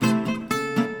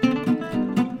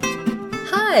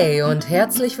Hi und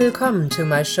herzlich willkommen to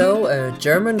my show, A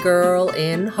German Girl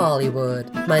in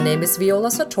Hollywood. My name is Viola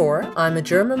Sator. I'm a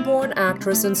German-born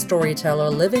actress and storyteller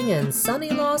living in sunny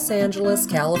Los Angeles,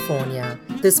 California.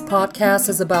 This podcast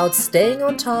is about staying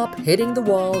on top, hitting the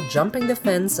wall, jumping the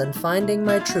fence, and finding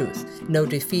my truth. No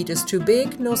defeat is too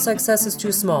big, no success is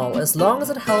too small, as long as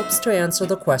it helps to answer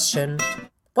the question,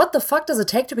 what the fuck does it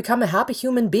take to become a happy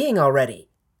human being already?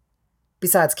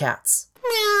 Besides cats.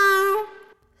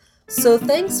 So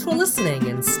thanks for listening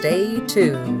and stay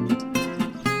tuned.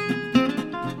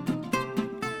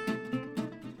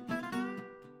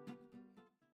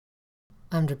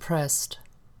 I'm depressed.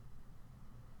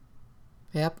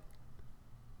 Yep.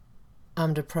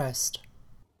 I'm depressed.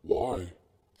 Why?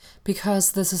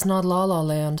 Because this is not La La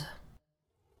Land.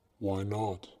 Why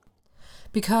not?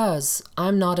 Because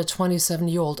I'm not a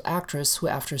 27-year-old actress who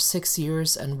after 6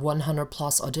 years and 100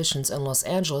 plus auditions in Los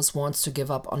Angeles wants to give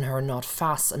up on her not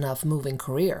fast enough moving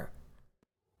career.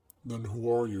 Then who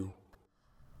are you?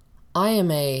 I am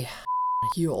a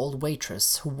year-old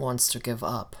waitress who wants to give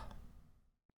up.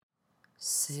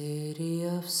 City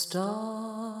of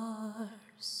stars,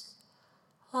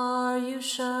 are you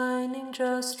shining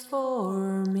just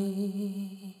for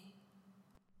me?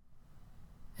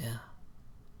 Yeah.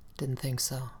 Didn't think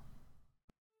so.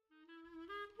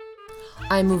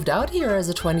 I moved out here as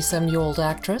a 27-year-old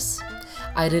actress.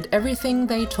 I did everything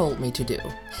they told me to do.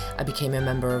 I became a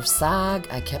member of SAG,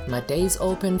 I kept my days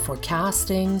open for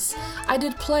castings, I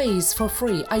did plays for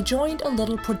free, I joined a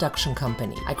little production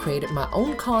company, I created my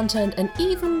own content and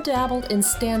even dabbled in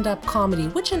stand-up comedy,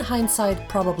 which in hindsight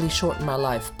probably shortened my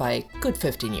life by a good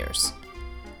 15 years.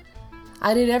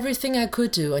 I did everything I could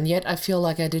do, and yet I feel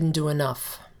like I didn't do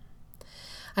enough.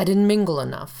 I didn't mingle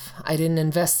enough, I didn't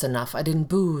invest enough, I didn't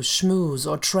booze, schmooze,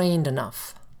 or trained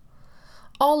enough.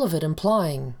 All of it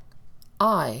implying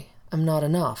I am not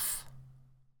enough.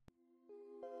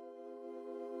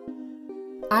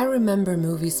 I remember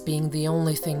movies being the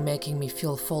only thing making me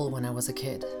feel full when I was a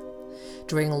kid.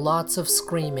 During lots of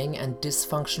screaming and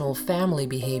dysfunctional family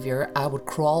behavior, I would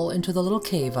crawl into the little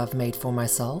cave I've made for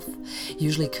myself,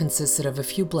 usually consisted of a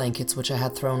few blankets which I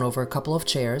had thrown over a couple of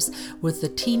chairs, with the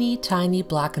teeny tiny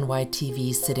black and white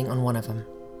TV sitting on one of them.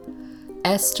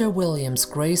 Esther Williams'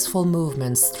 graceful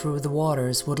movements through the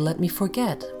waters would let me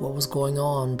forget what was going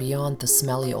on beyond the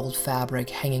smelly old fabric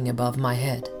hanging above my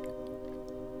head.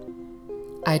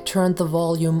 I turned the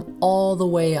volume all the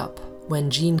way up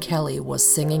when Gene Kelly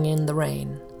was singing in the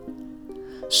rain.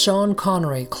 Sean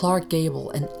Connery, Clark Gable,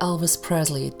 and Elvis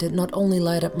Presley did not only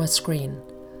light up my screen,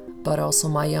 but also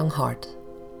my young heart.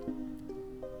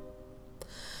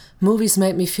 Movies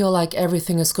made me feel like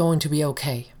everything is going to be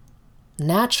okay.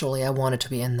 Naturally, I wanted to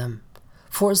be in them.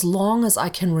 For as long as I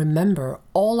can remember,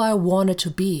 all I wanted to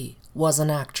be was an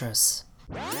actress.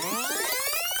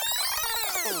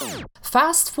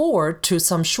 Fast forward to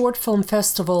some short film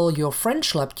festival your friend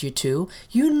schlepped you to,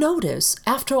 you notice,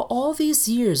 after all these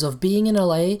years of being in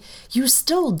LA, you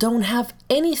still don't have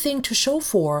anything to show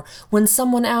for when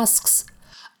someone asks,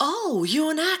 "Oh,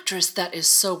 you're an actress, that is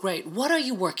so great. What are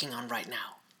you working on right now?"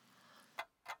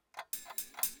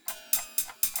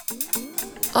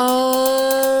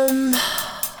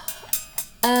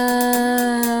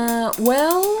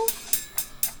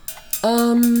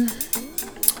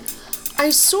 I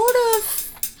sort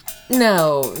of...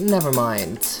 No, never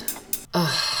mind.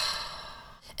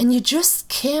 And you just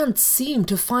can't seem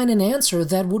to find an answer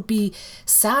that would be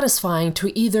satisfying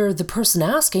to either the person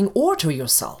asking or to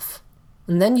yourself.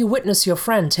 And then you witness your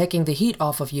friend taking the heat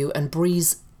off of you and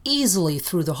breeze easily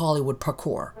through the Hollywood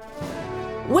parkour.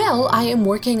 Well, I am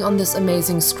working on this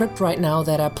amazing script right now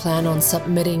that I plan on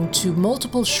submitting to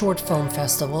multiple short film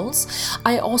festivals.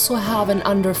 I also have an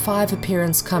Under 5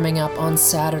 appearance coming up on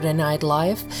Saturday Night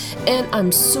Live, and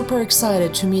I'm super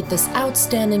excited to meet this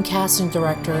outstanding casting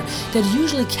director that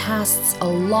usually casts a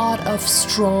lot of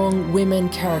strong women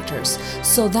characters,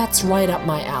 so that's right up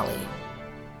my alley.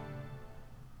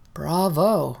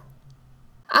 Bravo!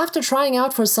 After trying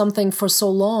out for something for so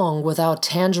long without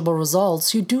tangible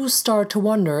results, you do start to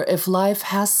wonder if life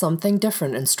has something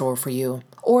different in store for you,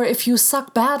 or if you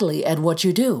suck badly at what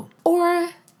you do, or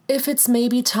if it's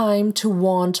maybe time to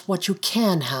want what you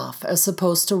can have as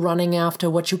opposed to running after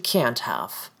what you can't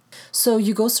have. So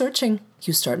you go searching,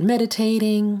 you start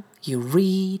meditating, you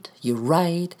read, you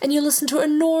write, and you listen to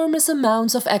enormous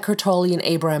amounts of Eckhart Tolle and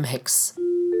Abraham Hicks.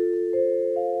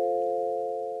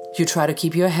 You try to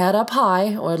keep your head up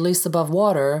high, or at least above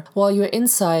water, while your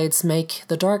insides make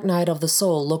the dark night of the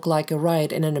soul look like a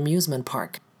ride in an amusement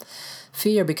park.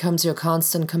 Fear becomes your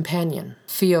constant companion.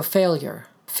 Fear of failure,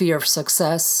 fear of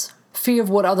success, Fear of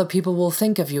what other people will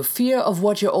think of you. Fear of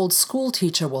what your old school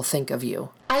teacher will think of you.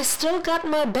 I still got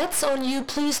my bets on you.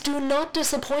 Please do not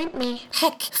disappoint me.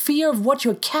 Heck, fear of what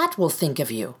your cat will think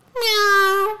of you.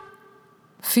 Meow.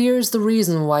 Fear is the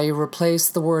reason why you replace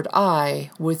the word I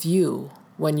with you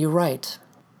when you write.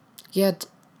 Yet,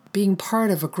 being part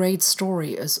of a great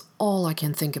story is all I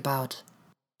can think about.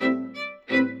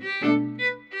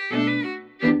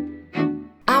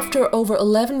 After over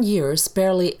 11 years,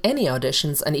 barely any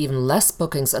auditions, and even less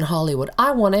bookings in Hollywood,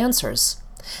 I want answers.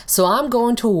 So I'm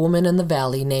going to a woman in the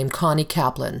valley named Connie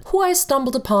Kaplan, who I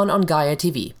stumbled upon on Gaia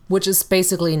TV, which is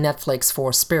basically Netflix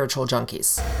for spiritual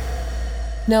junkies.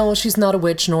 No, she's not a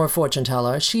witch nor a fortune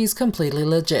teller. She's completely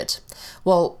legit.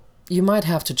 Well, you might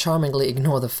have to charmingly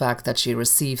ignore the fact that she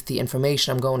received the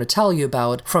information I'm going to tell you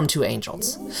about from two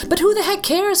angels. But who the heck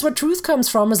cares where truth comes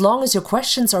from as long as your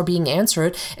questions are being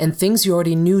answered and things you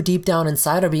already knew deep down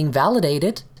inside are being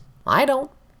validated? I don't.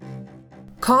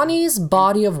 Connie's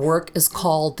body of work is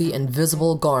called The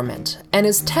Invisible Garment and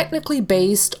is technically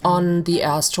based on the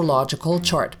astrological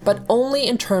chart, but only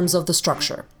in terms of the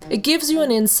structure. It gives you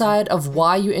an insight of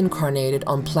why you incarnated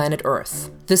on planet Earth.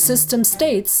 The system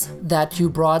states that you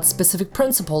brought specific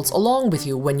principles along with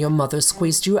you when your mother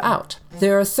squeezed you out.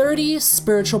 There are 30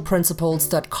 spiritual principles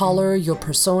that color your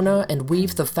persona and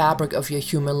weave the fabric of your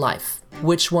human life.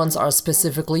 Which ones are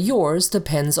specifically yours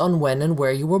depends on when and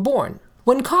where you were born.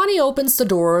 When Connie opens the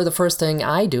door, the first thing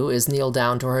I do is kneel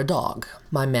down to her dog.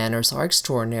 My manners are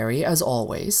extraordinary, as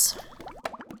always.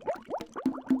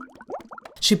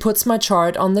 She puts my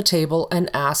chart on the table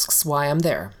and asks why I'm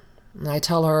there. I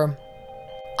tell her,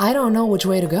 I don't know which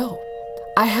way to go.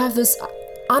 I have this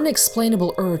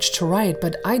unexplainable urge to write,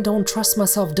 but I don't trust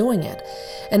myself doing it.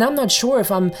 And I'm not sure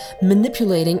if I'm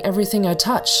manipulating everything I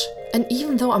touch. And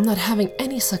even though I'm not having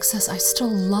any success, I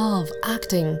still love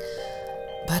acting.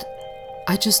 But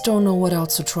I just don't know what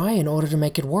else to try in order to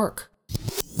make it work.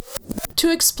 To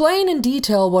explain in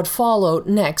detail what followed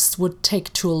next would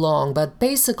take too long, but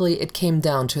basically it came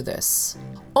down to this.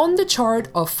 On the chart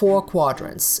are 4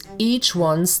 quadrants. Each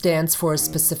one stands for a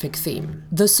specific theme.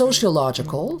 The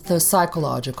sociological, the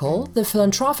psychological, the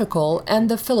philanthropical, and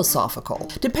the philosophical.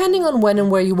 Depending on when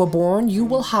and where you were born, you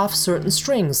will have certain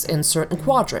strings in certain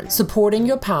quadrants, supporting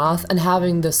your path and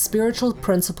having the spiritual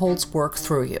principles work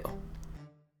through you.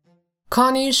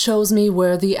 Connie shows me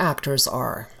where the actors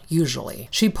are. Usually.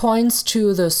 She points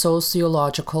to the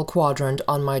sociological quadrant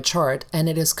on my chart and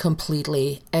it is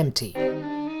completely empty. And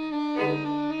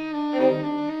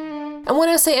when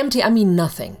I say empty, I mean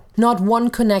nothing. Not one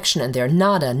connection in there.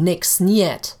 Nada, nix,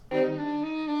 niet.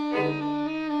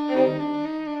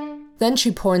 Then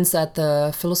she points at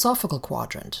the philosophical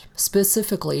quadrant,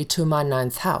 specifically to my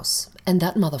 9th house. And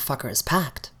that motherfucker is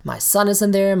packed. My sun is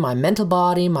in there, my mental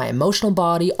body, my emotional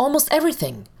body, almost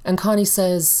everything. And Connie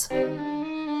says,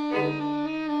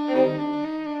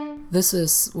 this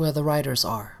is where the writers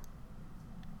are.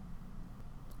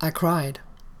 I cried.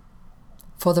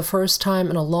 For the first time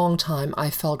in a long time, I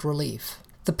felt relief.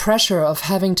 The pressure of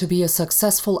having to be a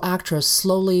successful actress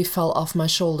slowly fell off my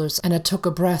shoulders, and I took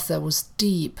a breath that was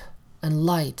deep and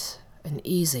light and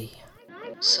easy.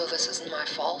 So this isn't my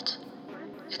fault?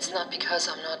 It's not because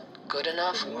I'm not good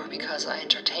enough or because I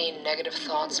entertain negative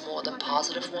thoughts more than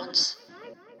positive ones?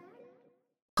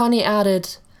 Connie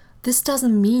added, this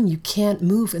doesn't mean you can't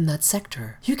move in that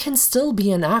sector. You can still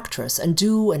be an actress and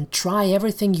do and try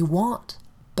everything you want.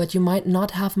 But you might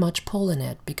not have much pull in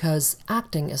it because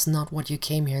acting is not what you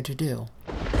came here to do.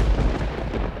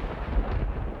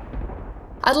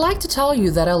 I'd like to tell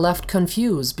you that I left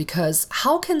confused because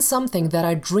how can something that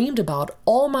I dreamed about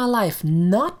all my life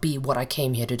not be what I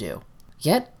came here to do?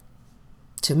 Yet,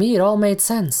 to me it all made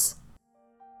sense.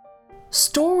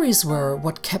 Stories were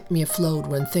what kept me afloat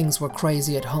when things were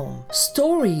crazy at home.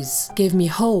 Stories gave me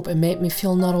hope and made me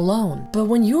feel not alone. But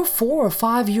when you're 4 or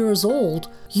 5 years old,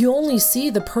 you only see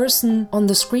the person on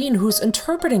the screen who's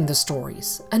interpreting the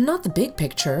stories, and not the big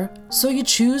picture. So you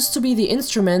choose to be the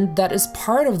instrument that is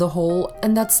part of the whole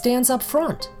and that stands up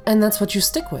front. And that's what you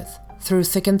stick with, through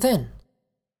thick and thin.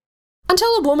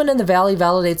 Until a woman in the valley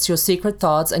validates your secret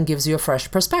thoughts and gives you a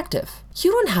fresh perspective.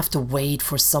 You don't have to wait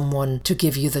for someone to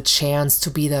give you the chance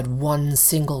to be that one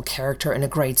single character in a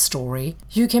great story.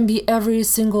 You can be every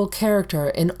single character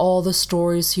in all the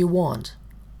stories you want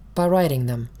by writing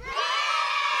them.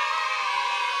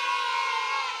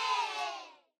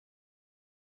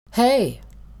 Hey,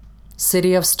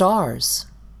 City of Stars.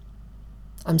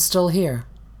 I'm still here.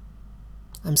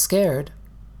 I'm scared,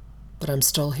 but I'm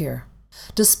still here.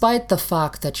 Despite the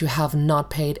fact that you have not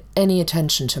paid any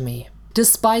attention to me.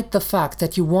 Despite the fact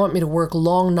that you want me to work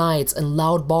long nights in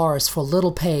loud bars for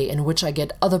little pay in which I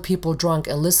get other people drunk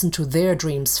and listen to their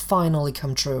dreams finally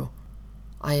come true,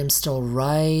 I am still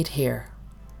right here.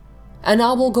 And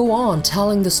I will go on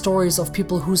telling the stories of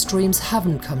people whose dreams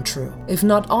haven't come true, if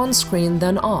not on screen,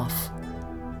 then off.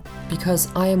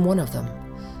 Because I am one of them,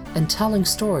 and telling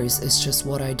stories is just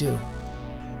what I do.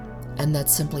 And that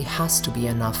simply has to be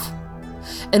enough.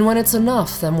 And when it's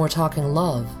enough, then we're talking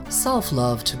love,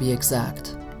 self-love to be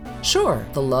exact. Sure,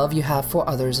 the love you have for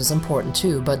others is important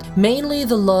too, but mainly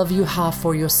the love you have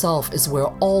for yourself is where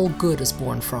all good is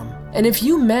born from. And if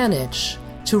you manage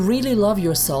to really love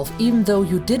yourself even though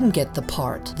you didn't get the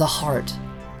part, the heart,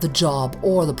 the job,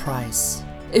 or the prize,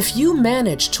 if you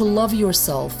manage to love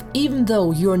yourself even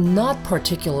though you're not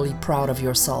particularly proud of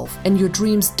yourself and your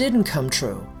dreams didn't come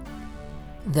true,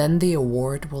 then the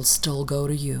award will still go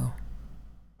to you.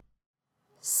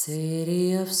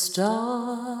 City of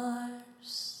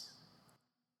stars.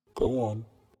 Go on.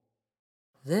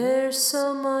 There's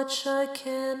so much I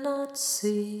cannot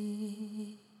see.